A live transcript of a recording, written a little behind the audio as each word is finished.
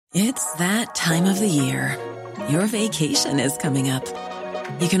It's that time of the year. Your vacation is coming up.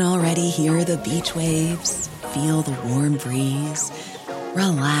 You can already hear the beach waves, feel the warm breeze,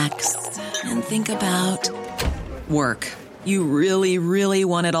 relax, and think about work. You really, really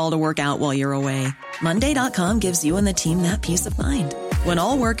want it all to work out while you're away. Monday.com gives you and the team that peace of mind. When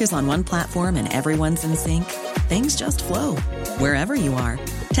all work is on one platform and everyone's in sync, things just flow. Wherever you are,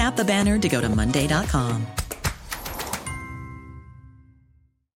 tap the banner to go to Monday.com.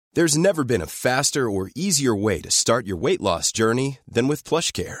 There's never been a faster or easier way to start your weight loss journey than with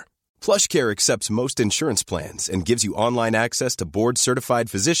PlushCare. PlushCare accepts most insurance plans and gives you online access to board-certified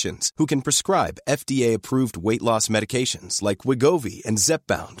physicians who can prescribe FDA-approved weight loss medications like Wegovy and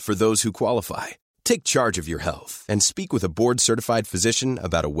Zepbound for those who qualify. Take charge of your health and speak with a board-certified physician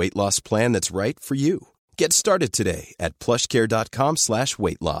about a weight loss plan that's right for you. Get started today at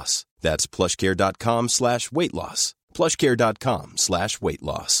plushcare.com/weight loss. That's plushcare.com/weight loss. plushcare.com/weight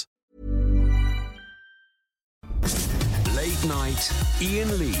loss. Late night,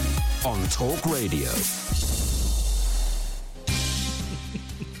 Iain Lee on Talk Radio.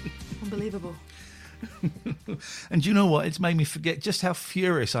 Unbelievable. And you know what? It's made me forget just how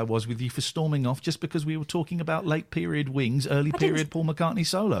furious I was with you for storming off just because we were talking about late period Wings, early period Paul McCartney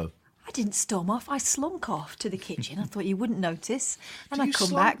solo. I didn't storm off. I slunk off to the kitchen. I thought you wouldn't notice. And I come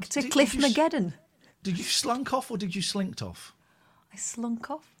back to Cliff Mageddon. Did you slunk off or did you slinked off? I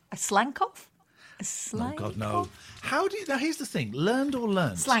slunk off. I slank off. I slank Oh, God, no. off. How do you... Now, here's the thing. Learned or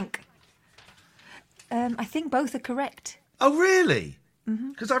learned? Slank. I think both are correct. Oh, really?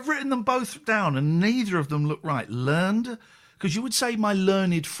 Because I've written them both down and neither of them look right. Learned? Because you would say my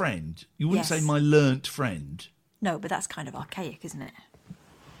learned friend. You wouldn't say my learnt friend. No, but that's kind of archaic, isn't it?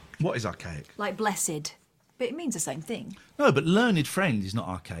 What is archaic? Like blessed. But it means the same thing. No, but learned friend is not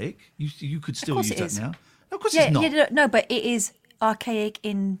archaic. You could still use that now. No, of course it's not. Yeah, no, but it is archaic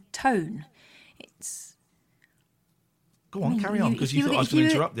in tone. It's... Go on, carry on, because you thought I was going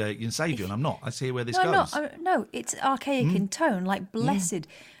to interrupt there and save you, and I'm not. I see where this goes. No, it's archaic in tone, like blessed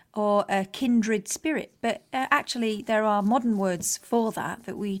or a kindred spirit. But actually, there are modern words for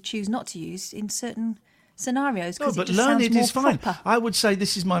that we choose not to use in certain scenarios because it just sounds more is fine. proper. I would say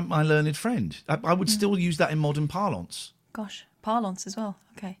this is my learned friend. I would still use that in modern parlance. Gosh, parlance as well.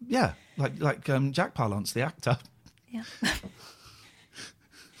 Okay. Yeah, like Jack Palance, the actor. Yeah.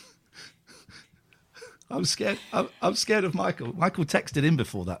 I'm scared. I'm scared of Michael. Michael texted in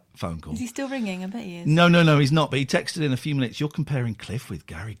before that phone call. Is he still ringing? I bet he is. No, he's not. But he texted in a few minutes. You're comparing Cliff with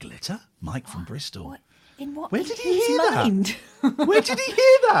Gary Glitter, Mike from Bristol. What? In what? Where did he hear mind? that? Where did he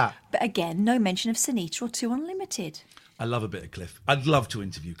hear that? But again, no mention of Sinitra or 2 Unlimited. I love a bit of Cliff. I'd love to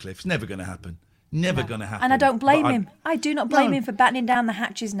interview Cliff. It's never going to happen. Never going to happen. And I don't blame him. I do not blame him for battening down the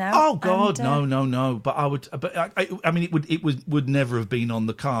hatches now. Oh God, no. But I would. But I mean, it would never have been on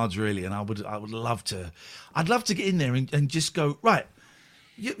the cards really. And I would love to. I'd love to get in there and just go right.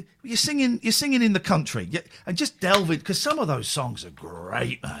 You're singing in the country, and just delve in because some of those songs are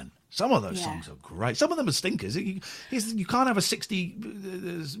great, man. Some of those songs are great. Some of them are stinkers. You can't have a 60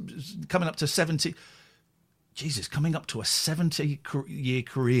 coming up to 70. Jesus, coming up to a 70-year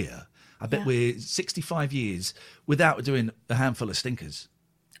career. I bet we're 65 years without doing a handful of stinkers.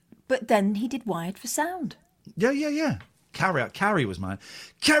 But then he did Wired for Sound. Yeah. Carrie was mine.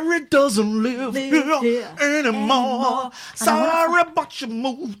 Carrie doesn't live here anymore. Sorry, but you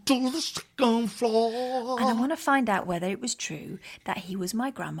moved to the second floor. And I want to find out whether it was true that he was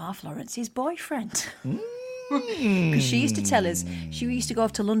my grandma Florence's boyfriend. Because she used to tell us, she used to go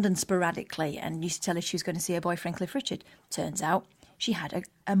off to London sporadically and used to tell us she was going to see her boyfriend Cliff Richard. Turns out she had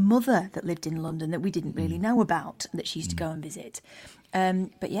a mother that lived in London that we didn't really know about, that she used to go and visit.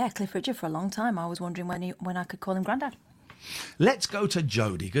 But yeah, Cliff Richard for a long time. I was wondering when I could call him Grandad. Let's go to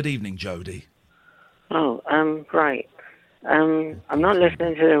Jodie. Good evening, Jodie. Oh, right. I'm not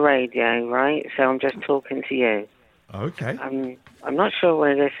listening to the radio, right? So I'm just talking to you. Okay. I'm not sure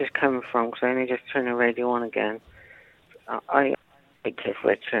where this is coming from because I only just turned the radio on again. I like Cliff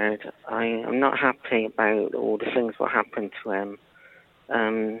Richard. I am not happy about all the things that happened to him.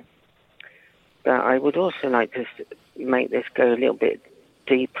 But I would also like to make this go a little bit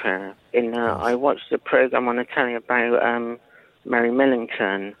deeper. I watched a program on the telly about Mary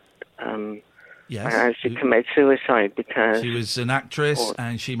Millington. Yes. She committed suicide because she was an actress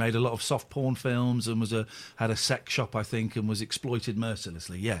and she made a lot of soft porn films and had a sex shop, I think, and was exploited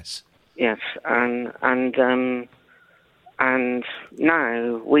mercilessly. Yes. Yes, and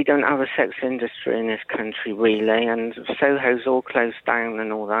now we don't have a sex industry in this country really, and Soho's all closed down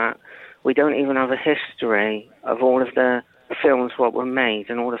and all that. We don't even have a history of all of the films what were made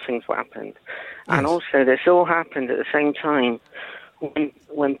and all the things what happened. Yes. And also this all happened at the same time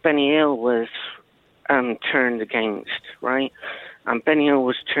when Benny Hill was turned against, right? And Benny Hill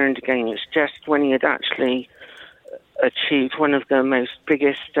was turned against just when he had actually achieved one of the most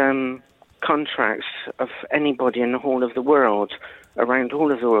biggest contracts of anybody in the whole of the world, around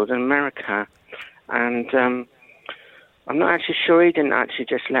all of the world, in America. And I'm not actually sure he didn't actually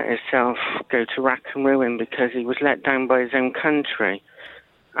just let himself go to rack and ruin because he was let down by his own country.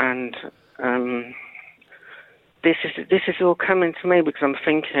 And this is all coming to me because I'm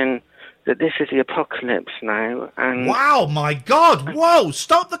thinking that this is the apocalypse now. And wow, my God! Whoa!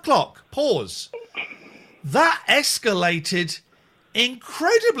 Stop the clock. Pause. That escalated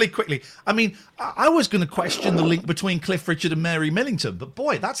incredibly quickly. I mean, I was going to question the link between Cliff Richard and Mary Millington, but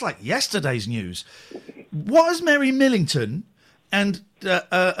boy, that's like yesterday's news. What has Mary Millington and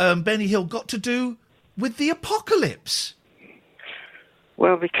Benny Hill got to do with the apocalypse?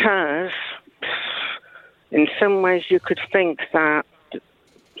 Well, because in some ways you could think that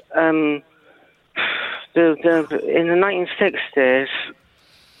in the 1960s,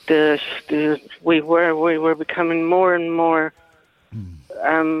 we were becoming more and more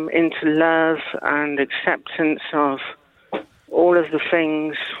into love and acceptance of all of the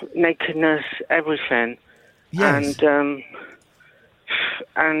things, nakedness, everything. Yes.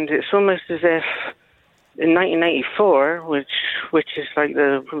 And it's almost as if in 1984, which is like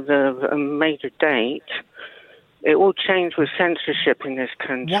the major date, it all changed with censorship in this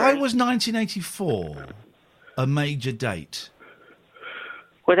country. Why was 1984 a major date?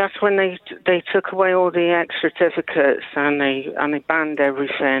 Well, that's when they took away all the X certificates and they banned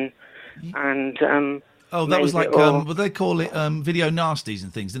everything. And that was like what they call it, video nasties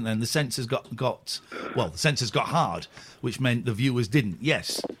and things, didn't they? And the censors got the censors got hard, which meant the viewers didn't.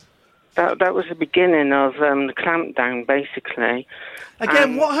 Yes. That was the beginning of the clampdown, basically.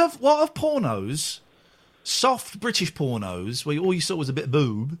 Again, what have pornos, soft British pornos, where all you saw was a bit of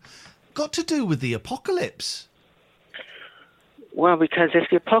boob, got to do with the apocalypse? Well, because if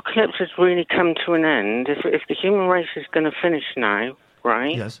the apocalypse has really come to an end, if the human race is going to finish now,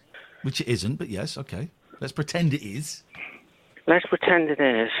 right? Yes, which it isn't, but yes, okay. Let's pretend it is. Let's pretend it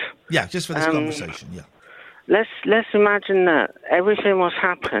is. Yeah, just for this conversation, yeah. Let's imagine that everything what's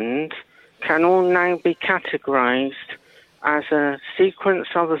happened can all now be categorised as a sequence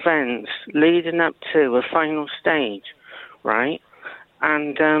of events leading up to a final stage, right?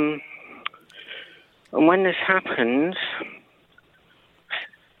 And when this happens,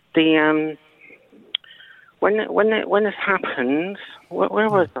 when this happens, where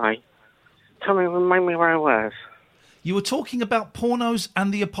was I? Remind me where I was. You were talking about pornos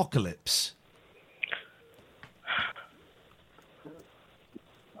and the apocalypse.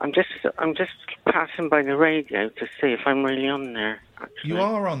 I'm just passing by the radio to see if I'm really on there. Actually. You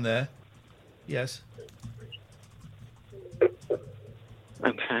are on there. Yes.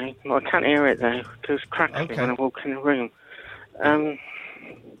 Okay. Well, I can't hear it though. It was crackling when I walk in the room.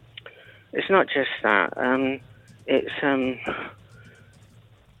 It's not just that. It's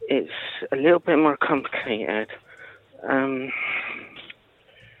a little bit more complicated. Will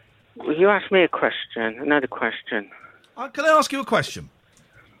you ask me a question? Another question. Can I ask you a question?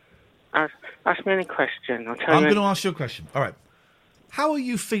 Ask me any question. I'll tell you. I'm going to ask you a question. All right. How are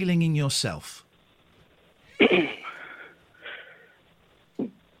you feeling in yourself? I'm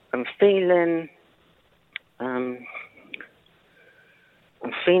feeling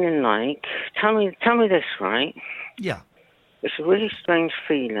like. Tell me this, right? Yeah. It's a really strange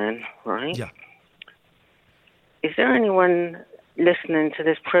feeling, right? Yeah. Is there anyone listening to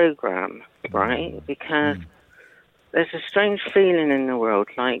this program, right? Because there's a strange feeling in the world,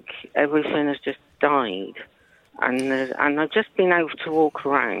 like everything has just died, and I've just been able to walk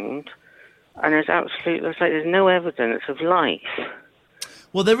around, and there's no evidence of life.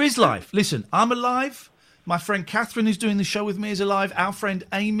 Well, there is life. Listen, I'm alive. My friend Catherine, who's doing the show with me, is alive. Our friend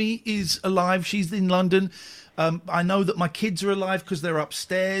Amy is alive. She's in London. I know that my kids are alive because they're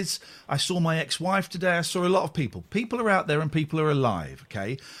upstairs. I saw my ex-wife today. I saw a lot of people. People are out there and people are alive,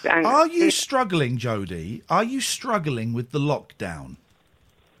 okay? Are you struggling, Jodie? Are you struggling with the lockdown?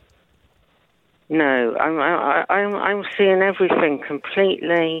 No, I'm seeing everything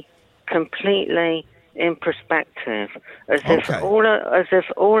completely in perspective, as if all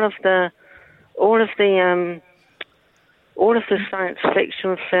of the science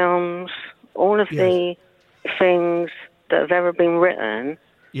fiction films, all of the things that have ever been written,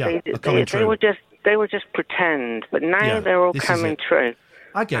 they were just pretend, but now they're all coming true.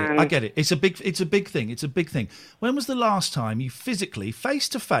 I get it. It's a big thing. When was the last time you physically, face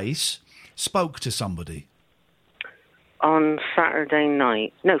to face, spoke to somebody? On Friday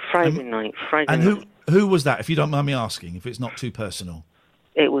night. Who was that, if you don't mind me asking, if it's not too personal?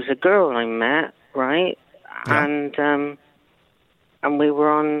 It was a girl I met, right? Yeah. And we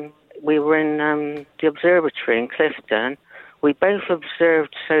were in the observatory in Clifton. We both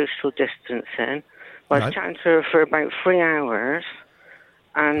observed social distancing. I was chatting to her for about 3 hours,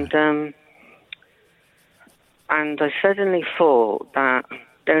 and I suddenly thought that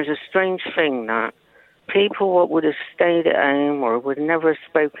there's a strange thing that people what would have stayed at home or would never have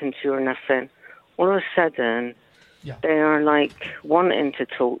spoken to or nothing, all of a sudden, they are like wanting to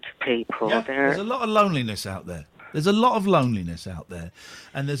talk to people. Yeah, there's a lot of loneliness out there. There's a lot of loneliness out there,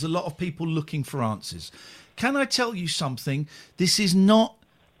 and there's a lot of people looking for answers. Can I tell you something? This is not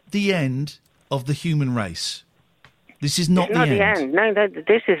the end of the human race. This is not, it's not the end. No,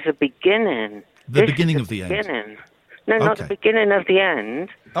 this is the beginning. The beginning of the end. No, not the beginning of the end.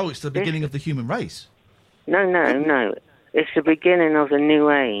 Oh, it's the beginning of the human race. No. It's the beginning of the new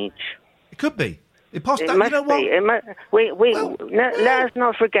age. It could be. It must be. You know what? Let us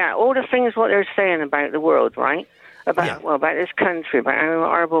not forget all the things what they're saying about the world, right? About this country, about how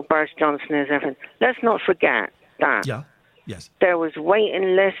horrible Boris Johnson is, everything. Let's not forget that. Yeah. Yes. There was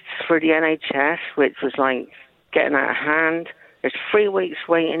waiting lists for the NHS, which was like getting out of hand. There's 3 weeks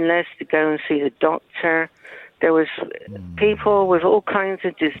waiting list to go and see the doctor. There was people with all kinds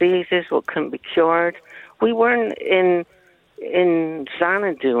of diseases what couldn't be cured. We weren't in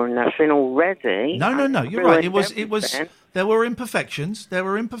Xanadu or nothing already. No. You're right. It was. There were imperfections.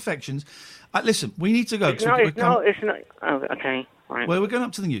 Listen, we need to go. It's not. Oh, okay. Right. Well, we're going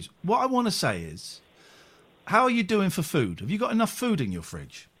up to the news. What I want to say is, how are you doing for food? Have you got enough food in your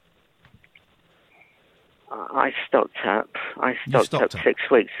fridge? I stocked up. I stocked up 6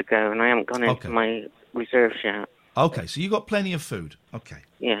 weeks ago, and I haven't gone into my reserves yet. Okay, so you got plenty of food. Okay.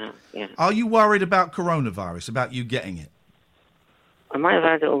 Yeah. Are you worried about coronavirus, about you getting it? I might have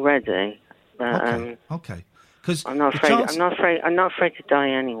had it already, but okay. Because I'm not afraid. I'm not afraid to die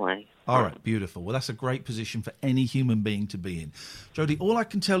anyway. All right, beautiful. Well, that's a great position for any human being to be in. Jodie, all I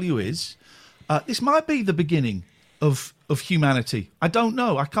can tell you is this might be the beginning of humanity. I don't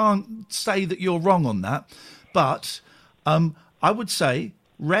know. I can't say that you're wrong on that. But I would say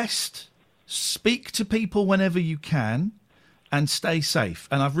rest, speak to people whenever you can, and stay safe.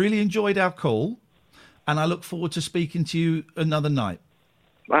 And I've really enjoyed our call, and I look forward to speaking to you another night.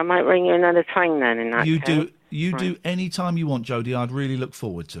 I might ring you another time then in that case. You do any time you want, Jodie. I'd really look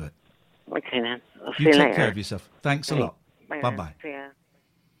forward to it. Okay, then. I'll see you take later. Care of yourself. Thanks a lot. Bye-bye. See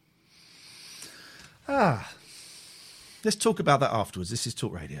ya. Let's talk about that afterwards. This is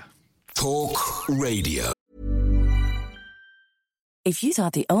Talk Radio. Talk Radio. If you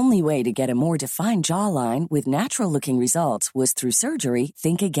thought the only way to get a more defined jawline with natural-looking results was through surgery,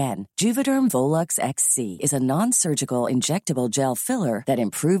 think again. Juvederm Volux XC is a non-surgical injectable gel filler that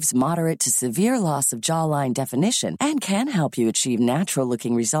improves moderate to severe loss of jawline definition and can help you achieve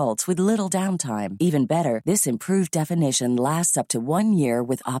natural-looking results with little downtime. Even better, this improved definition lasts up to 1 year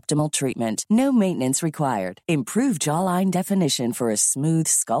with optimal treatment. No maintenance required. Improve jawline definition for a smooth,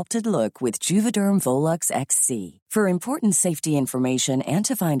 sculpted look with Juvederm Volux XC. For important safety information and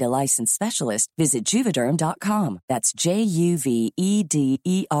to find a licensed specialist, visit Juvederm.com. That's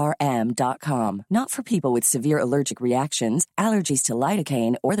JUVEDERM.com. Not for people with severe allergic reactions, allergies to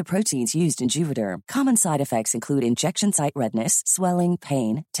lidocaine, or the proteins used in Juvederm. Common side effects include injection site redness, swelling,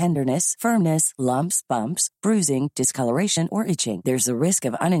 pain, tenderness, firmness, lumps, bumps, bruising, discoloration, or itching. There's a risk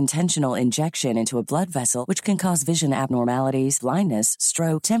of unintentional injection into a blood vessel, which can cause vision abnormalities, blindness,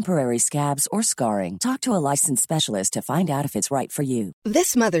 stroke, temporary scabs, or scarring. Talk to a licensed specialist to find out if it's right for you.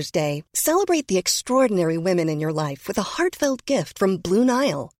 This Mother's Day, celebrate the extraordinary women in your life with a heartfelt gift from Blue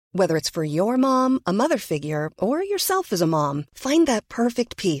Nile. Whether it's for your mom, a mother figure, or yourself as a mom, find that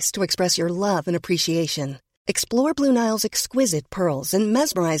perfect piece to express your love and appreciation. Explore Blue Nile's exquisite pearls and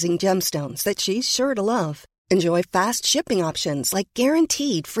mesmerizing gemstones that she's sure to love. Enjoy fast shipping options like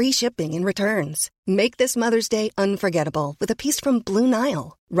guaranteed free shipping and returns. Make this Mother's Day unforgettable with a piece from Blue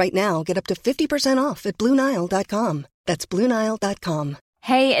Nile. Right now, get up to 50% off at BlueNile.com. That's BlueNile.com.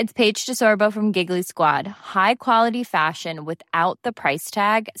 Hey, it's Paige DeSorbo from Giggly Squad. High quality fashion without the price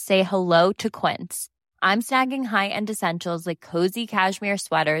tag. Say hello to Quince. I'm snagging high-end essentials like cozy cashmere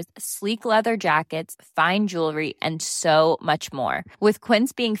sweaters, sleek leather jackets, fine jewelry, and so much more. With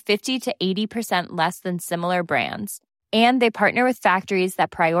Quince being 50 to 80% less than similar brands. And they partner with factories that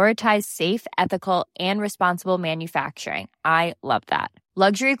prioritize safe, ethical, and responsible manufacturing. I love that.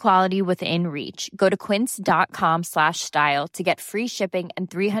 Luxury quality within reach. Go to quince.com/style to get free shipping and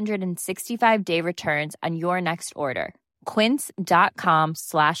 365-day returns on your next order.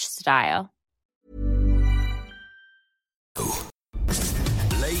 Quince.com/style.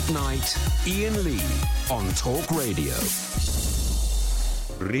 Late Night, Iain Lee on Talk Radio.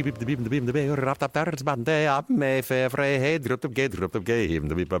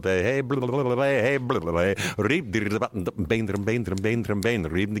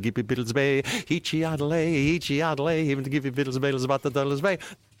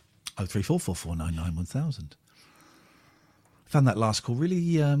 Oh, 34449911000. Found that last call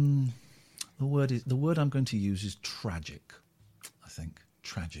really. The word I'm going to use is tragic. I think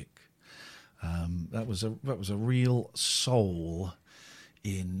tragic. That was a real soul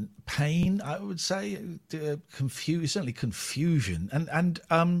in pain, I would say, certainly confusion, and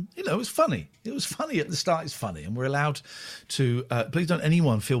it was funny. It was funny at the start. It's funny, and we're allowed to. Please don't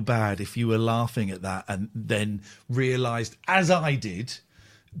anyone feel bad if you were laughing at that and then realised, as I did,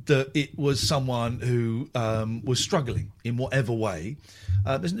 that it was someone who was struggling in whatever way.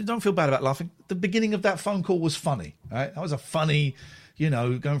 Don't feel bad about laughing. The beginning of that phone call was funny. Right? That was a funny,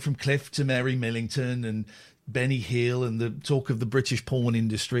 going from Cliff to Mary Millington and Benny Hill and the talk of the British porn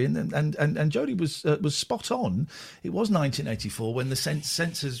industry, and Jodie was spot on. It was 1984 when the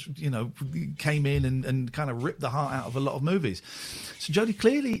censors came in and kind of ripped the heart out of a lot of movies. So Jodie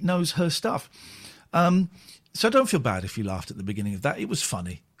clearly knows her stuff. So don't feel bad if you laughed at the beginning of that. It was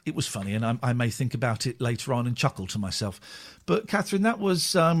funny. It was funny, and I may think about it later on and chuckle to myself. But Catherine, that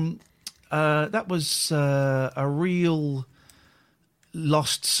was a real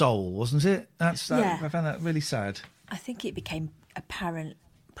lost soul, wasn't it? I found that really sad. I think it became apparent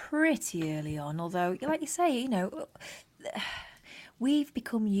pretty early on, although, like you say, we've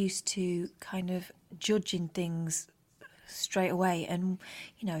become used to kind of judging things straight away, and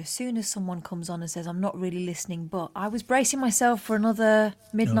as soon as someone comes on and says, I'm not really listening, but I was bracing myself for another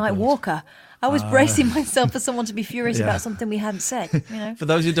Midnight Walker. I was bracing myself for someone to be furious about something we hadn't said. For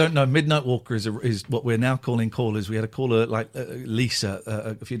those who don't know, Midnight Walker is what we're now calling callers. We had a caller like Lisa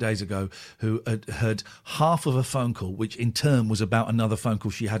a few days ago who had heard half of a phone call, which in turn was about another phone call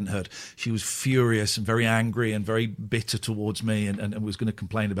she hadn't heard. She was furious and very angry and very bitter towards me and was going to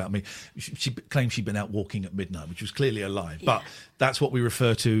complain about me. She claimed she'd been out walking at midnight, which was clearly a lie. Yeah. But that's what we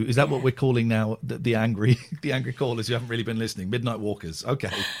refer to. Is that what we're calling now the angry callers who haven't really been listening? Midnight walkers.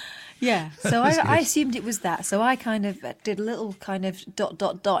 Okay. Yeah, so I assumed it was that. So I kind of did a little kind of ...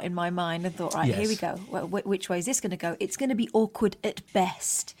 in my mind and thought, right, here we go. Which way is this going to go? It's going to be awkward at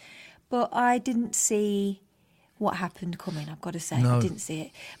best. But I didn't see what happened coming, I've got to say. No. I didn't see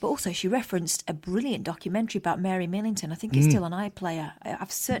it. But also she referenced a brilliant documentary about Mary Millington. I think it's still on iPlayer.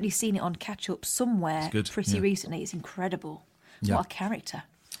 I've certainly seen it on catch-up somewhere pretty recently. It's incredible. Yeah. What a character.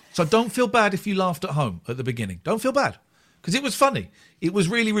 So don't feel bad if you laughed at home at the beginning. Don't feel bad. Because it was funny. It was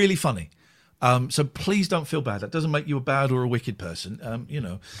really, really funny. So please don't feel bad. That doesn't make you a bad or a wicked person.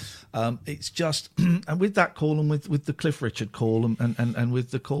 It's just, and with that call and with the Cliff Richard call and with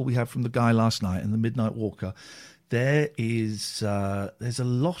the call we had from the guy last night and the Midnight Walker, there's a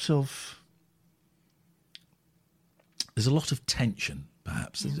lot of tension,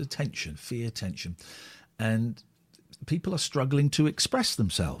 perhaps. There's a tension, fear, tension. And people are struggling to express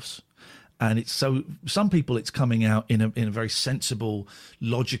themselves. And it's so some people it's coming out in a very sensible,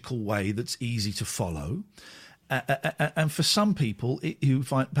 logical way that's easy to follow, and for some people who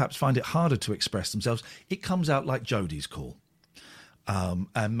perhaps find it harder to express themselves, it comes out like Jodie's call,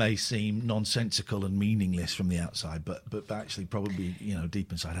 and may seem nonsensical and meaningless from the outside, but actually probably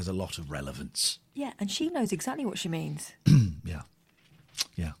deep inside has a lot of relevance. Yeah, and she knows exactly what she means. Yeah.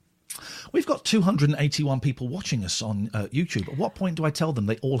 We've got 281 people watching us on YouTube. At what point do I tell them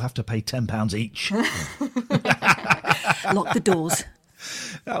they all have to pay £10 each? Lock the doors.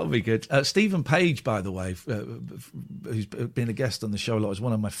 That would be good. Stephen Page, by the way, who's been a guest on the show a lot, is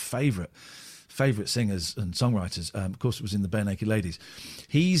one of my favourite singers and songwriters. Of course, it was in the Bare Naked Ladies.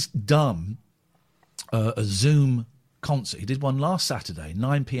 He's done a Zoom concert. He did one last Saturday,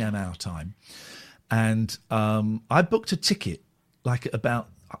 9 p.m. our time. And I booked a ticket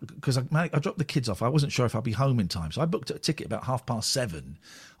because I dropped the kids off. I wasn't sure if I'd be home in time. So I booked a ticket about 7:30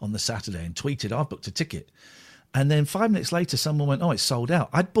 on the Saturday and tweeted, I've booked a ticket. And then 5 minutes later, someone went, it's sold out.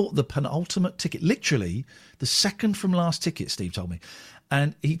 I'd bought the penultimate ticket, literally the second from last ticket, Steve told me.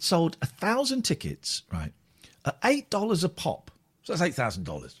 And he'd sold 1,000 tickets, right, at $8 a pop. So that's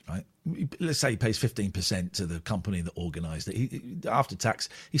 $8,000, right? Let's say he pays 15% to the company that organised it. After tax,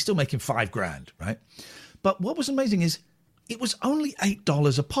 he's still making $5,000, right? But what was amazing is, it was only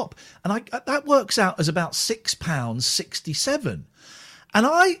 $8 a pop, and that works out as about £6.67.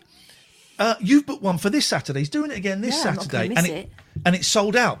 And you've booked one for this Saturday. He's doing it again this Saturday, and it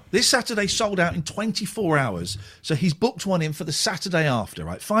sold out. This Saturday sold out in 24 hours. So he's booked one in for the Saturday after.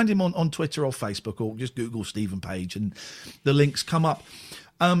 Right, find him on Twitter or Facebook, or just Google Stephen Page, and the links come up.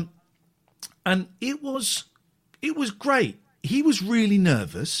 And it was great. He was really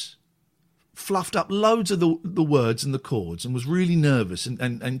nervous, fluffed up loads of the words and the chords, and was really nervous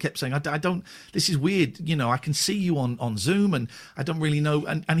and kept saying, I don't, this is weird, I can see you on Zoom and I don't really know.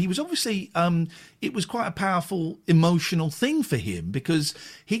 And he was obviously, it was quite a powerful emotional thing for him, because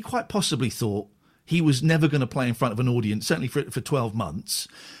he quite possibly thought he was never going to play in front of an audience, certainly for 12 months.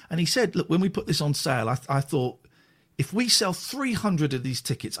 And he said, look, when we put this on sale, I thought, if we sell 300 of these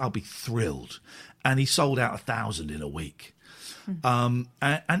tickets, I'll be thrilled. And he sold out 1,000 in a week. And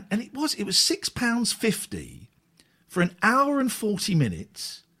it was £6.50 for an hour and 40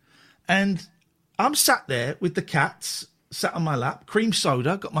 minutes. And I'm sat there with the cats, sat on my lap, cream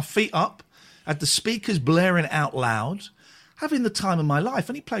soda, got my feet up, had the speakers blaring out loud, having the time of my life.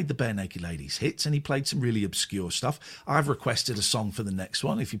 And he played the Bare Naked Ladies hits, and he played some really obscure stuff. I've requested a song for the next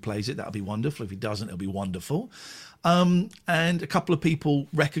one. If he plays it, that'll be wonderful. If he doesn't, it'll be wonderful. And a couple of people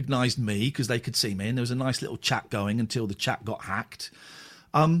recognised me because they could see me, and there was a nice little chat going until the chat got hacked.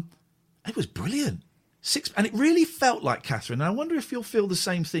 It was brilliant. And it really felt like Catherine. And I wonder if you'll feel the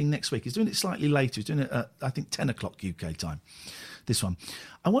same thing next week. He's doing it slightly later. He's doing it at, I think, 10 o'clock UK time, this one.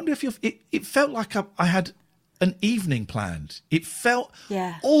 I wonder if it felt like I had an evening planned. It felt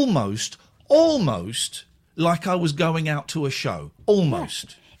almost like I was going out to a show. Almost.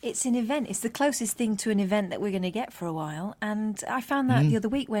 Yeah. It's an event. It's the closest thing to an event that we're going to get for a while. And I found that the other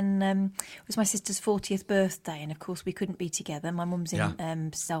week when it was my sister's 40th birthday, and of course we couldn't be together. My mum's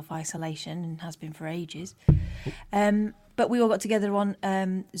in self-isolation and has been for ages. But we all got together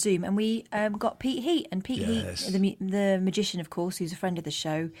on Zoom, and we got Pete Heat. And Pete Heat, the magician, of course, who's a friend of the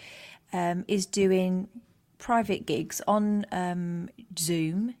show, is doing private gigs on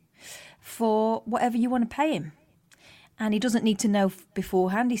Zoom for whatever you want to pay him. And he doesn't need to know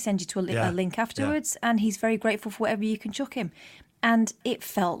beforehand. He sends you to a link afterwards, and he's very grateful for whatever you can chuck him. And it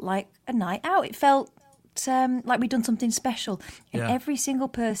felt like a night out. It felt like we'd done something special. And every single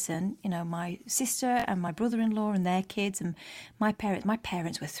person, my sister and my brother-in-law and their kids and my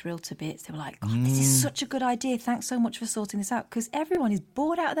parents were thrilled to bits. They were like, God, this is such a good idea. Thanks so much for sorting this out. Because everyone is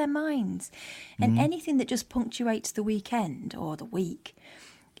bored out of their minds. And anything that just punctuates the weekend or the week,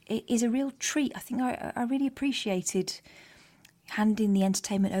 it is a real treat. I think I really appreciated handing the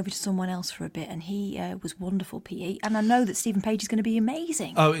entertainment over to someone else for a bit, and he was wonderful, Pete. And I know that Stephen Page is going to be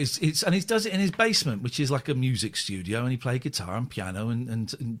amazing. Oh, and he does it in his basement, which is like a music studio, and he played guitar and piano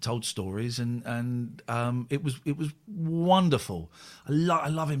and told stories, and it was wonderful. I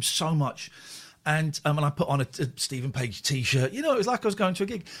love him so much. And I put on a Stephen Page T-shirt. It was like I was going to a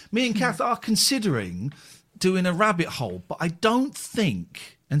gig. Me and Kath are considering doing a rabbit hole, but I don't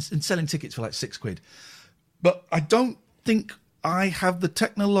think, and selling tickets for like £6, but I don't think I have the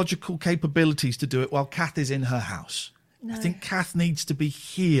technological capabilities to do it while Kath is in her house. No. I think Kath needs to be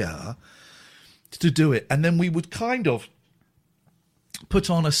here to do it. And then we would kind of put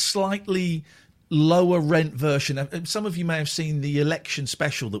on a slightly lower rent version. Some of you may have seen the election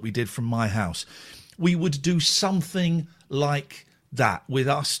special that we did from my house. We would do something like that with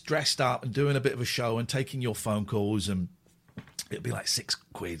us dressed up and doing a bit of a show and taking your phone calls, and it'd be like £6,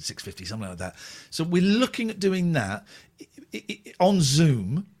 £6.50, something like that. So we're looking at doing that on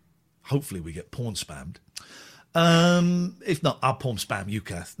Zoom. Hopefully we get porn spammed. If not, I'll porn spam you,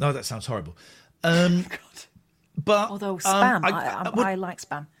 Kath. No, that sounds horrible. But although spam, I like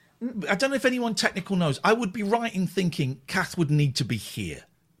spam. I don't know if anyone technical knows. I would be right in thinking Kath would need to be here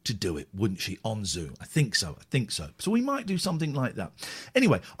to do it, wouldn't she, on Zoom? I think so. So we might do something like that.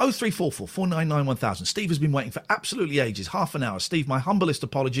 Anyway, 0344 499 1000. Steve has been waiting for absolutely ages, half an hour. Steve, my humblest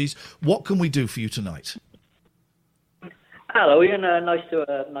apologies. What can we do for you tonight? Hello, Ian. Nice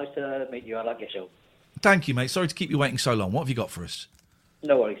to meet you. I like your show. Thank you, mate. Sorry to keep you waiting so long. What have you got for us?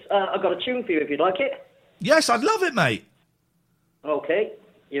 No worries. I've got a tune for you if you'd like it. Yes, I'd love it, mate. Okay.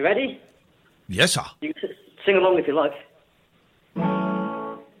 You ready? Yes, sir. You can sing along if you like.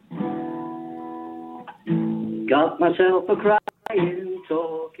 Got myself a crying,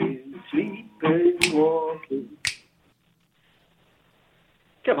 talking, sleeping, walking.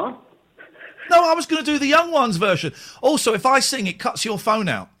 Come on. No, I was going to do the young ones version. Also, if I sing, it cuts your phone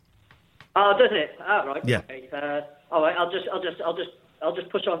out. Oh, does it? Oh, right. Yeah. Okay. All right. I'll just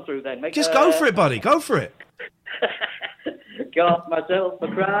push on through then, mate. Just go for it, buddy. Go for it. Got myself a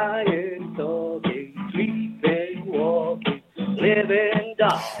crying, talking, sleeping, walking, living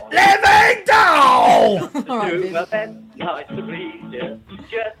down. Living down! Do my best not to please you,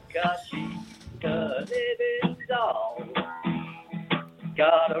 just 'cause she's a living doll.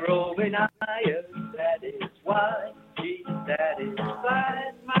 Got a rolling iron, that is why she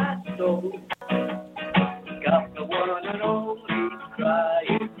satisfies my soul. Got the one and only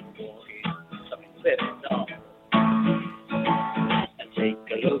crying,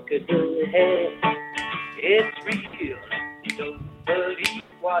 at her hair. It's real. Don't believe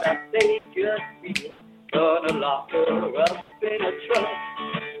what I say, just feel. Gonna lock her up in a trunk,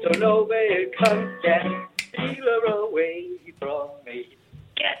 so nobody can steal her away from me.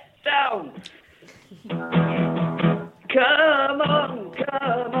 Get down! Come on,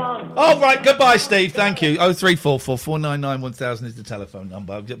 come on. All right, goodbye, Steve. Thank you. 0344 499 1000 is the telephone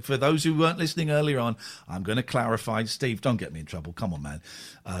number. For those who weren't listening earlier on, I'm going to clarify. Steve, don't get me in trouble. Come on, man.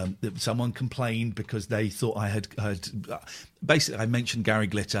 Someone complained because they thought I had basically, I mentioned Gary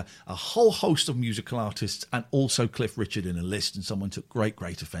Glitter, a whole host of musical artists, and also Cliff Richard in a list, and someone took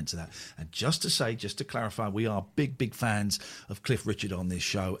great offence to that. And just to clarify, we are big fans of Cliff Richard on this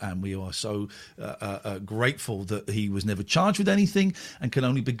show, and we are so grateful that he was never charged with anything, and can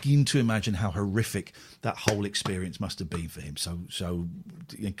only begin to imagine how horrific that whole experience must have been for him. So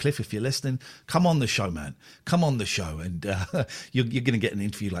Cliff, if you're listening, come on the show, man. Come on the show, and you're going to get an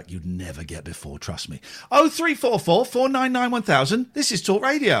interview like you'd never get before, trust me. 0344 499 1000. This is Talk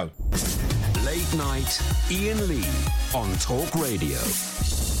Radio. Late night, Iain Lee on Talk Radio.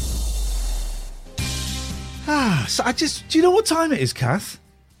 Do you know what time it is, Kath?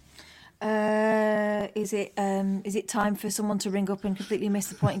 Is it time for someone to ring up and completely miss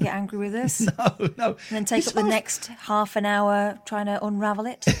the point and get angry with us? No. And then take up the next half an hour trying to unravel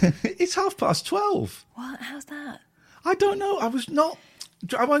it? It's 12:30. What? How's that? I don't know.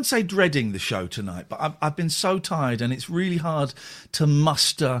 I won't say dreading the show tonight, but I've been so tired, and it's really hard to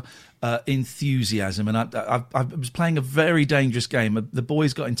muster enthusiasm. And I was playing a very dangerous game. The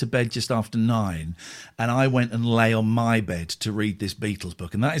boys got into bed just after 9, and I went and lay on my bed to read this Beatles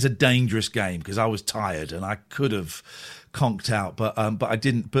book. And that is a dangerous game because I was tired and I could have conked out, but I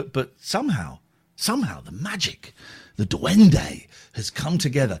didn't. But somehow the magic, the duende, has come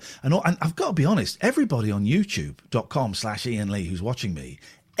together. And I've got to be honest, everybody on youtube.com/Iain Lee who's watching me,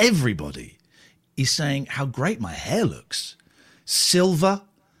 everybody is saying how great my hair looks. Silver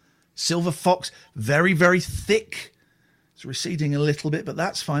fox, very, very thick. It's receding a little bit, but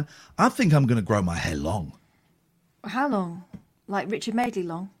that's fine. I think I'm going to grow my hair long. How long? Like Richard Madeley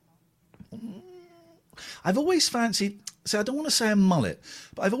long? I've always fancied... So I don't want to say a mullet,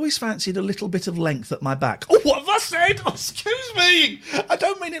 but I've always fancied a little bit of length at my back. Oh, what have I said? Oh, excuse me. I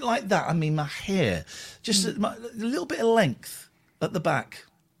don't mean it like that. I mean my hair. Just a little bit of length at the back.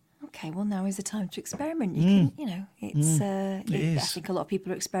 Okay, well, now is the time to experiment. You can, it's... It is. I think a lot of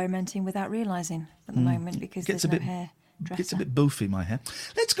people are experimenting without realising at the moment because there's no hair dresser. Gets a bit boofy, my hair.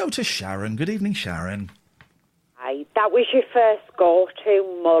 Let's go to Sharon. Good evening, Sharon. Hi, that was your first go-to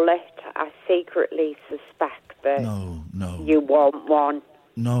mullet. I secretly suspect that No. you want one.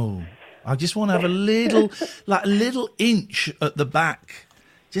 No. I just want to have a little, like a little inch at the back.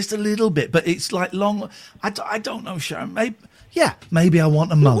 Just a little bit. But it's like long. I don't know, Sharon. Maybe I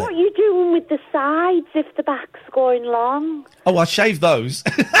want a mullet. What are you doing with the sides if the back's going long? Oh, I shave those.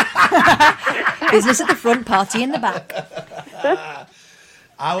 Business at the front, party in the back.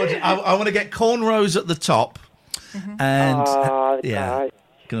 I want to get cornrows at the top. Mm-hmm. And God.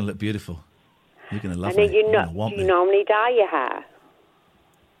 Going to look beautiful. You're going to love me. Do Do you normally dye your hair?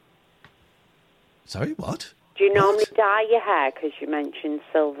 Sorry, what? Do you normally dye your hair? Because you mentioned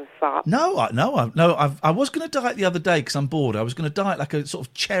silver fox. No. I was going to dye it the other day because I'm bored. I was going to dye it like a sort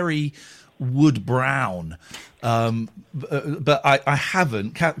of cherry wood brown, but I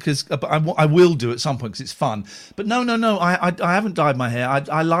haven't because I will do at some point because it's fun. But no. I haven't dyed my hair.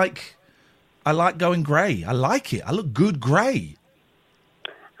 I like going grey. I like it. I look good grey.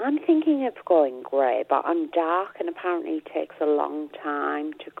 I'm thinking of going grey, but I'm dark, and apparently it takes a long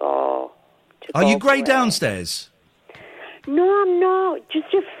time to go. Are you grey downstairs? No, I'm not.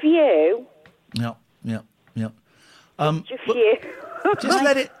 Just a few. Yeah. Just a few. Just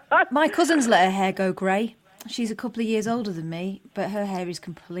let it. My cousin's let her hair go grey. She's a couple of years older than me, but her hair is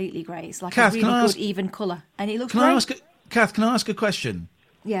completely grey. It's like Kath, a really good even colour, and it looks great. Kath, can I ask a question?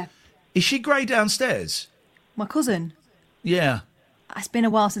 Yeah. Is she grey downstairs? My cousin? Yeah. It's been a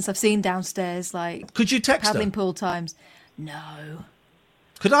while since I've seen downstairs, like... Could you text her? Paddling pool times. No.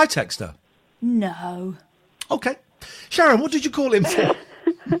 Could I text her? No. Okay. Sharon, what did you call him for?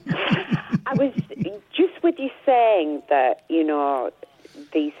 I was just with you saying that,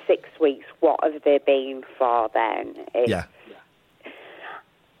 these 6 weeks, what have they been for then? Yeah.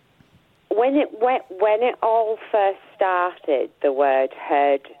 When it all first started, the word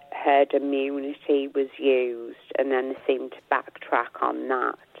herd immunity was used, and then they seemed to backtrack on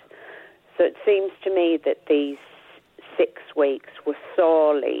that. So it seems to me that these 6 weeks were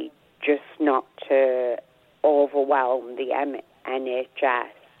solely just not to overwhelm the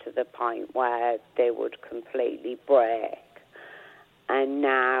NHS to the point where they would completely break. And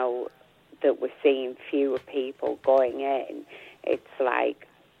now that we're seeing fewer people going in, it's like,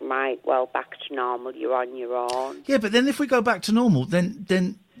 right, well, back to normal, you're on your own. Yeah, but then if we go back to normal, then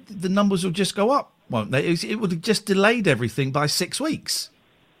the numbers will just go up, won't they? It would have just delayed everything by 6 weeks.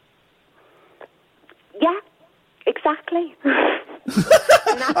 Yeah, exactly.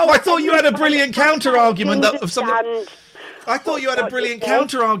 Oh, I thought you had a brilliant counter-argument of something. I thought you had a brilliant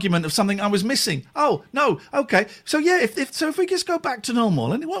counter-argument of something I was missing. Oh, no, OK. So, yeah, if we just go back to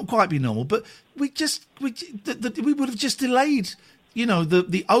normal, and it won't quite be normal, but we would have just delayed, you know,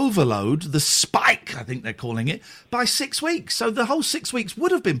 the overload, the spike, I think they're calling it, by 6 weeks. So the whole 6 weeks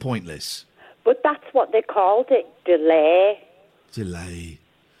would have been pointless. But that's what they called it, delay. Delay.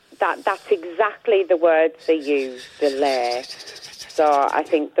 That's exactly the words they use, delay. So I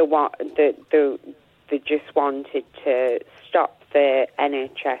think they just wanted to stop the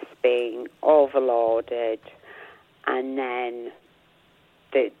NHS being overloaded, and then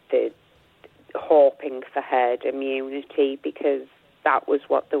the hoping for herd immunity, because that was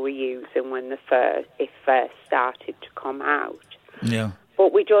what they were using when it first started to come out. Yeah.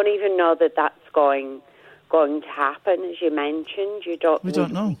 But we don't even know that that's going to happen, as you mentioned. We don't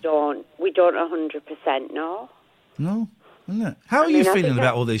know. We don't 100% know. No, isn't it? How are you feeling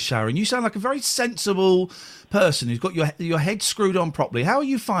about all this, Sharon? You sound like a very sensible person who's got your head screwed on properly. How are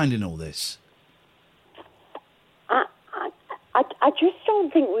you finding all this? I just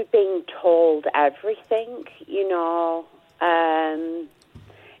don't think we're being told everything, you know,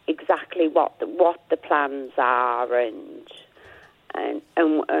 exactly what the plans are, and as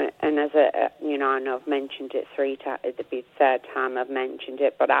you know, I know I've mentioned it 3 times. It'd be the third time I've mentioned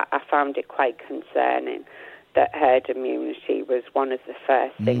it, but I found it quite concerning that herd immunity was one of the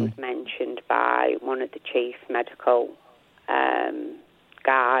first things mentioned by one of the chief medical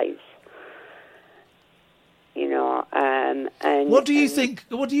guys. You know, and what do you think?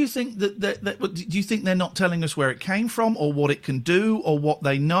 What do you think that do you think they're not telling us where it came from, or what it can do, or what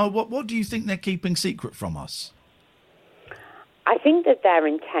they know? What do you think they're keeping secret from us? I think that their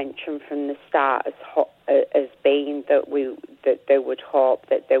intention from the start has been that they would hope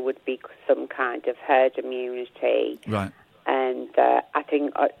that there would be some kind of herd immunity, right? And I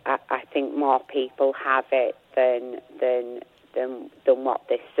think more people have it than what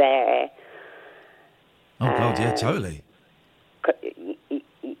they say. Oh God, yeah, totally.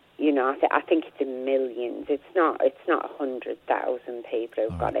 You know, I think it's in millions. It's not 100,000 people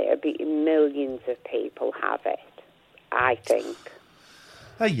who've got it. It'll be millions of people have it, I think.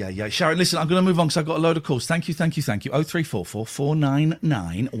 Hey, yeah. Sharon, listen, I'm going to move on because I've got a load of calls. Thank you. 0344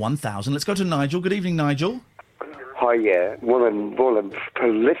 499 1000. Let's go to Nigel. Good evening, Nigel. Hi, yeah. What a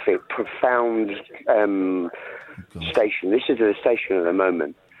prolific, profound station. This is the station at the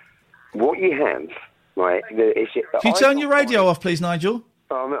moment. What you have, right? Can you turn your radio off, please, Nigel?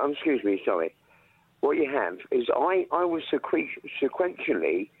 Excuse me, sorry. What you have is I was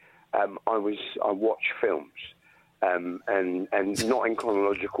sequentially, I watch films. And not in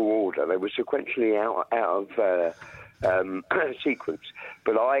chronological order. They were sequentially out of sequence.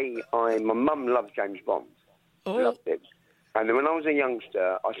 But my mum loved James Bond. Loved it. And then when I was a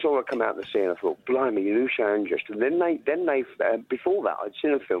youngster, I saw her come out the scene. I thought, blimey, you do sound just. And then they before that, I'd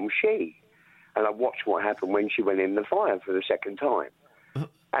seen a film, She, and I watched what happened when she went in the fire for the second time.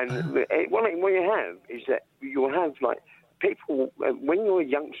 And what you have is that you'll have like people when you're a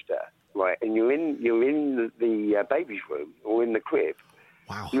youngster. Right, and you're in the baby's room or in the crib.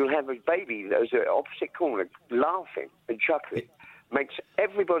 Wow. You'll have a baby that's at the opposite corner laughing and chuckling. Makes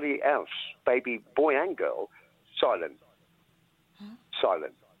everybody else, baby, boy and girl, silent.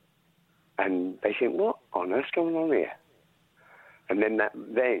 Silent. And they think, what on earth's going on here? And then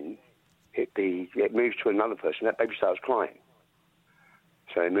it moves to another person. That baby starts crying.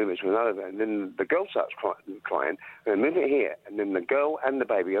 So they move it to another, and then the girl starts crying, and they move it here, and then the girl and the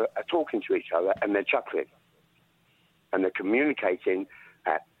baby are talking to each other, and they're chuckling, and they're communicating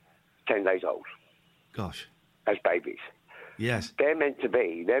at 10 days old. Gosh. As babies. Yes. They're meant to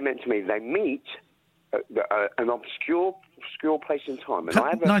be. They meet at an obscure place in time. And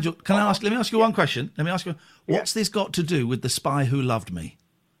Nigel, let me ask you one question. What's this got to do with The Spy Who Loved Me?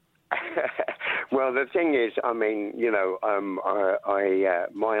 Well, the thing is, I mean, you know, my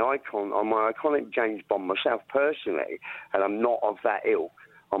iconic James Bond myself personally, and I'm not of that ilk.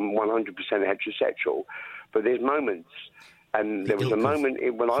 I'm 100% heterosexual, but there's moments, and there was a moment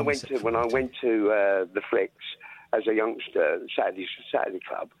when I went to the flicks as a youngster, Saturday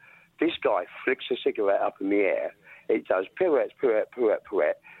Club. This guy flicks a cigarette up in the air. It does pirouette,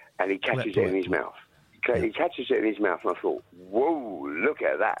 and he catches it in his mouth. He catches it in his mouth, and I thought, whoa, look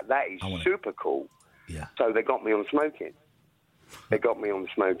at that. That is super cool. Yeah. So they got me on smoking. They got me on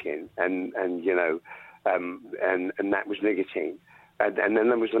smoking, and that was nicotine. And then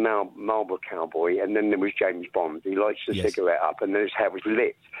there was the Marlboro Cowboy, and then there was James Bond. He lights the cigarette up, and there's how it was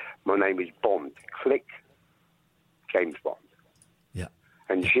lit. My name is Bond. Click, James Bond. Yeah.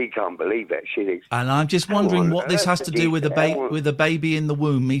 And she can't believe it. She thinks. And I'm just wondering what this has to do with a baby in the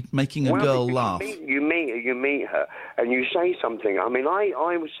womb making a girl laugh. You meet her, and you say something. I mean,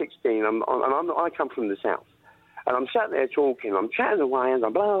 I was 16, I come from the South. And I'm sat there talking, I'm chatting away, and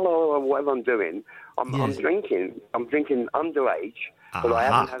I'm blah, blah, blah, whatever I'm doing. I'm drinking underage, but I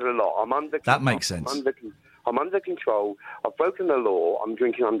haven't had a lot. That makes sense. I'm under control. I've broken the law. I'm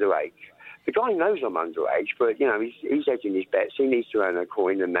drinking underage. The guy knows I'm underage, but, he's hedging his bets. He needs to earn a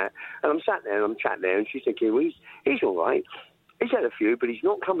coin and that. And I'm sat there, and I'm chatting there, and she's thinking, well, he's all right. He's had a few, but he's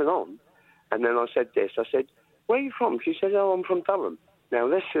not coming on. And then I said this. I said, where are you from? She said, oh, I'm from Durham. Now,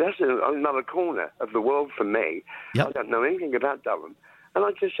 that's another corner of the world for me. Yep. I don't know anything about Durham. And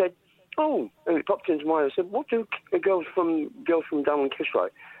I just said, oh, and it popped into my mind. I said, what do girls from Durham kiss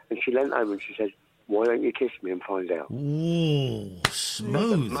like? And she leant over and she said, why don't you kiss me and find out? Ooh,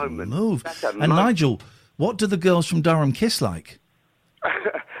 smooth move. And Nigel, what do the girls from Durham kiss like?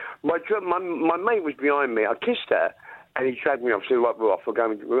 my mate was behind me. I kissed her. And he dragged me off, said, right, we're off, we're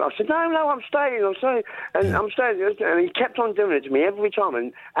going. I said, no, I'm staying. And I'm staying. And he kept on doing it to me every time.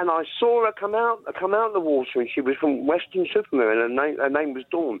 And I saw her come out of the water, and she was from Western Supermare, and her name was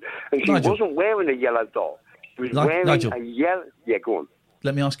Dawn. And she wasn't wearing a yellow dot. She was wearing a yellow... Yeah, go on.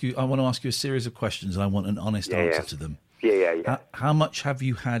 Let me ask you, I want to ask you a series of questions, and I want an honest answer to them. Yeah. How much have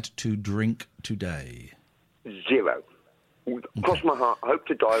you had to drink today? 0. Cross my heart, I hope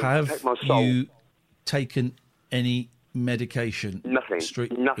to die, take my soul. Have you taken any medication? Nothing.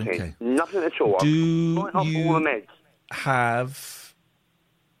 Nothing. Okay. Nothing at all. Do you have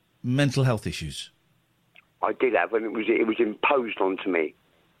mental health issues? I did have, and it was imposed onto me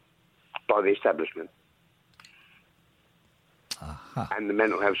by the establishment and the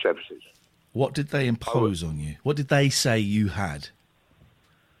mental health services. What did they impose on you? What did they say you had?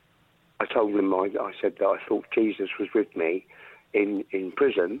 I told them, I said that I thought Jesus was with me in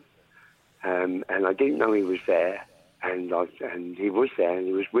prison, and I didn't know he was there. And he was there, and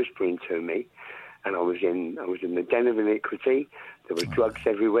he was whispering to me, and I was in the den of iniquity. There was drugs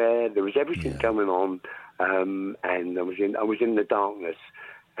everywhere. There was everything going on, and I was in the darkness.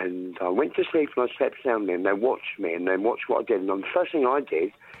 And I went to sleep, and I slept soundly. And they watched me, and they watched what I did. And the first thing I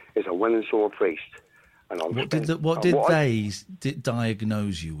did is I went and saw a priest. And what did they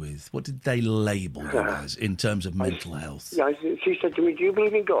diagnose you with? What did they label you as in terms of mental health? Yeah, she said to me, "Do you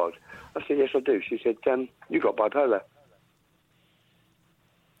believe in God?" I said, "Yes, I do." She said, "You got bipolar."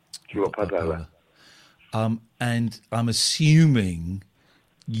 You got bipolar. And I'm assuming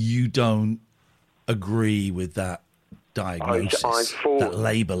you don't agree with that diagnosis, that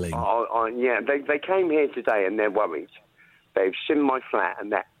labelling. They came here today and they're worried. They've seen my flat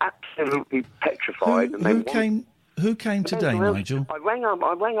and they're absolutely petrified. Who came today, Nigel? I rang up the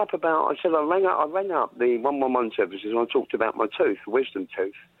 111 services and I talked about my tooth, wisdom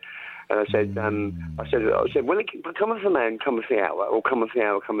tooth. And I said, well, cometh a man, cometh the hour, or cometh the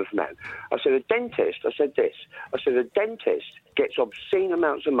hour, cometh the man. I said, a dentist gets obscene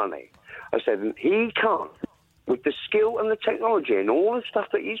amounts of money. I said, he can't, with the skill and the technology and all the stuff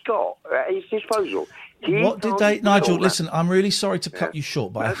that he's got at his disposal. Nigel, listen, I'm really sorry to cut you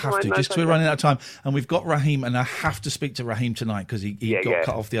short, but I have to, just because we're running out of time. And we've got Raheem, and I have to speak to Raheem tonight because he got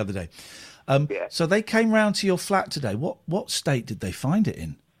cut off the other day. So they came round to your flat today. What state did they find it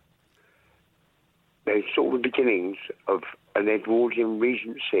in? They saw the beginnings of an Edwardian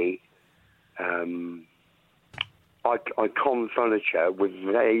Regency icon furniture with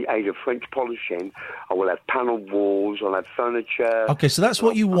the aid of French polishing. I will have panelled walls. I'll have furniture. Okay, so that's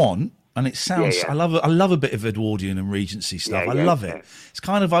what you want, and it sounds. Yeah. I love a bit of Edwardian and Regency stuff. I love it. It's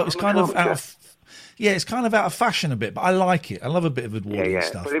kind of out of fashion a bit, but I like it. I love a bit of Edwardian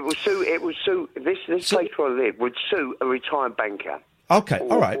stuff. But it would suit this place where I live would suit a retired banker. Okay,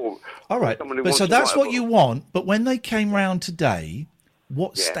 all right. But so that's what you want. But when they came round today,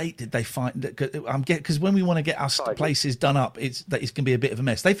 what state did they find? Because when we want to get our places done up, it's going to be a bit of a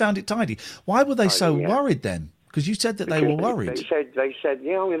mess. They found it tidy. Why were they so worried then? Because you said that they were worried. They said,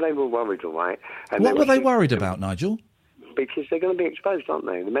 they were worried, all right. And what were they worried about, Nigel? Because they're going to be exposed, aren't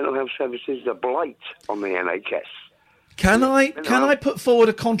they? The mental health services are blight on the NHS. Can I put forward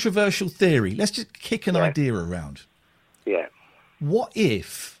a controversial theory? Let's just kick an idea around. Yeah. What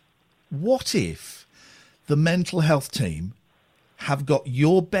if the mental health team have got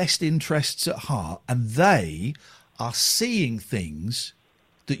your best interests at heart and they are seeing things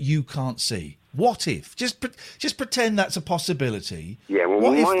that you can't see? What if? Just pretend that's a possibility. Yeah, well,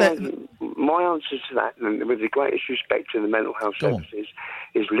 what my answer to that, and with the greatest respect to the mental health services,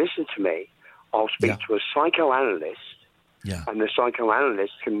 is listen to me. I'll speak to a psychoanalyst, and the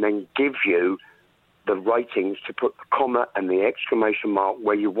psychoanalyst can then give you the ratings to put the comma and the exclamation mark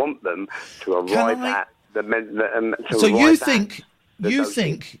where you want them to arrive at the So you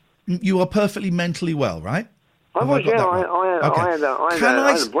think you are perfectly mentally well, right? I was, yeah. I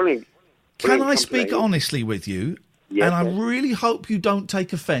had a brilliant. Can I speak honestly with you? Yes, and I really hope you don't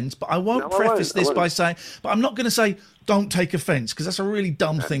take offence, but I won't preface this by saying... But I'm not going to say, don't take offence, because that's a really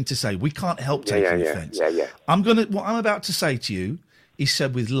dumb thing to say. We can't help taking offence. What I'm about to say to you is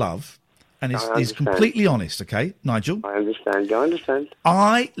said with love, and is completely honest, okay, Nigel? I understand.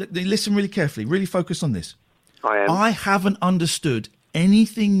 Listen really carefully, really focus on this. I haven't understood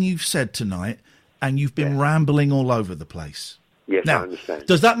anything you've said tonight, and you've been rambling all over the place. Yes, now, I understand.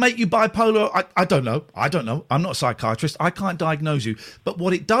 Does that make you bipolar? I don't know. I'm not a psychiatrist. I can't diagnose you. But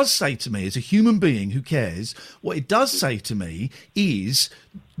what it does say to me as a human being who cares, what it does say to me is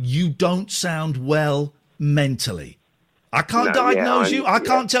you don't sound well mentally. I can't diagnose you. I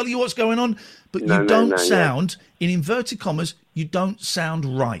can't tell you what's going on. But you don't sound, in inverted commas, you don't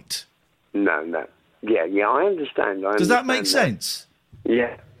sound right. No. Yeah, I understand. Does that make sense?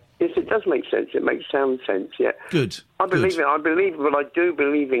 Yeah. Yes, it does make sense. It makes sound sense, yeah. Good. I believe it. I do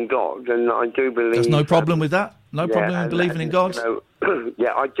believe in God, and I do believe... There's no problem with that? No problem in believing in God? You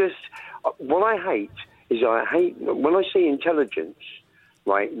know, what I hate is when I see intelligence,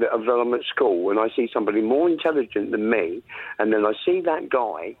 right, that I'm at school, and I see somebody more intelligent than me, and then I see that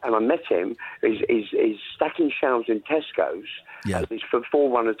guy, and I met him, is stacking shelves in Tesco's, and he's for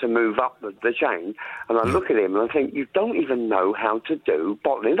forerunner to move up the chain, and I look at him and I think, you don't even know how to do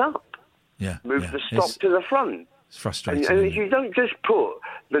bottling up. Move the stock to the front. It's frustrating. And if you don't just put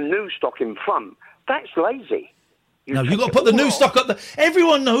the new stock in front, that's lazy. You've got to put the new stock at the...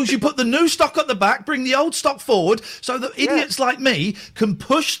 Everyone knows you put the new stock at the back, bring the old stock forward, so that idiots like me can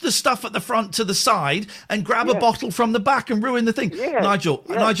push the stuff at the front to the side and grab a bottle from the back and ruin the thing. Nigel,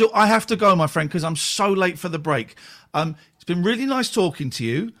 I have to go, my friend, because I'm so late for the break. It's been really nice talking to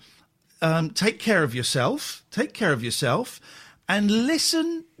you. Take care of yourself. And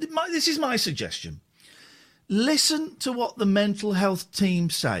listen. This is my suggestion. Listen to what the mental health team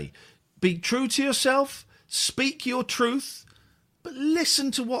say. Be true to yourself. Speak your truth, but listen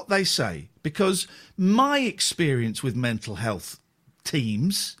to what they say, because my experience with mental health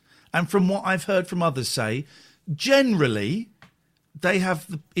teams, and from what I've heard from others say, generally they have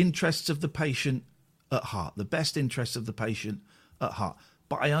the interests of the patient at heart, the best interests of the patient at heart.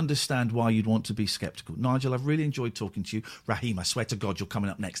 But I understand why you'd want to be sceptical. Nigel, I've really enjoyed talking to you. Raheem, I swear to God, you're coming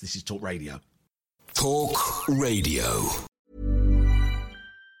up next. This is Talk Radio. Talk Radio.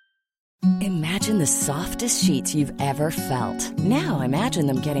 Imagine the softest sheets you've ever felt. Now imagine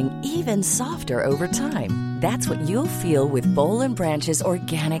them getting even softer over time. That's what you'll feel with Boll & Branch's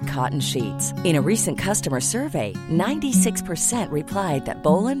organic cotton sheets. In a recent customer survey, 96% replied that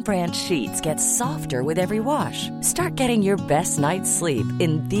Boll & Branch sheets get softer with every wash. Start getting your best night's sleep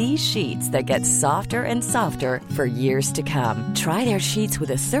in these sheets that get softer and softer for years to come. Try their sheets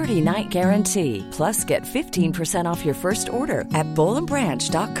with a 30-night guarantee. Plus, get 15% off your first order at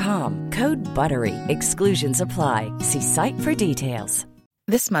bollandbranch.com. Code BUTTERY. Exclusions apply. See site for details.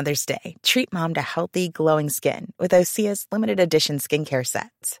 This Mother's Day, treat Mom to healthy, glowing skin with Osea's limited edition skincare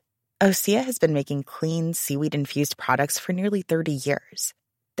sets. Osea has been making clean, seaweed-infused products for nearly 30 years.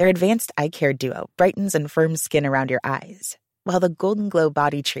 Their advanced eye care duo brightens and firms skin around your eyes, while the Golden Glow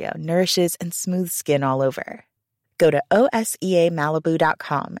Body Trio nourishes and smooths skin all over. Go to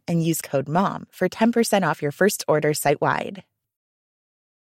OSEAMalibu.com and use code MOM for 10% off your first order site-wide.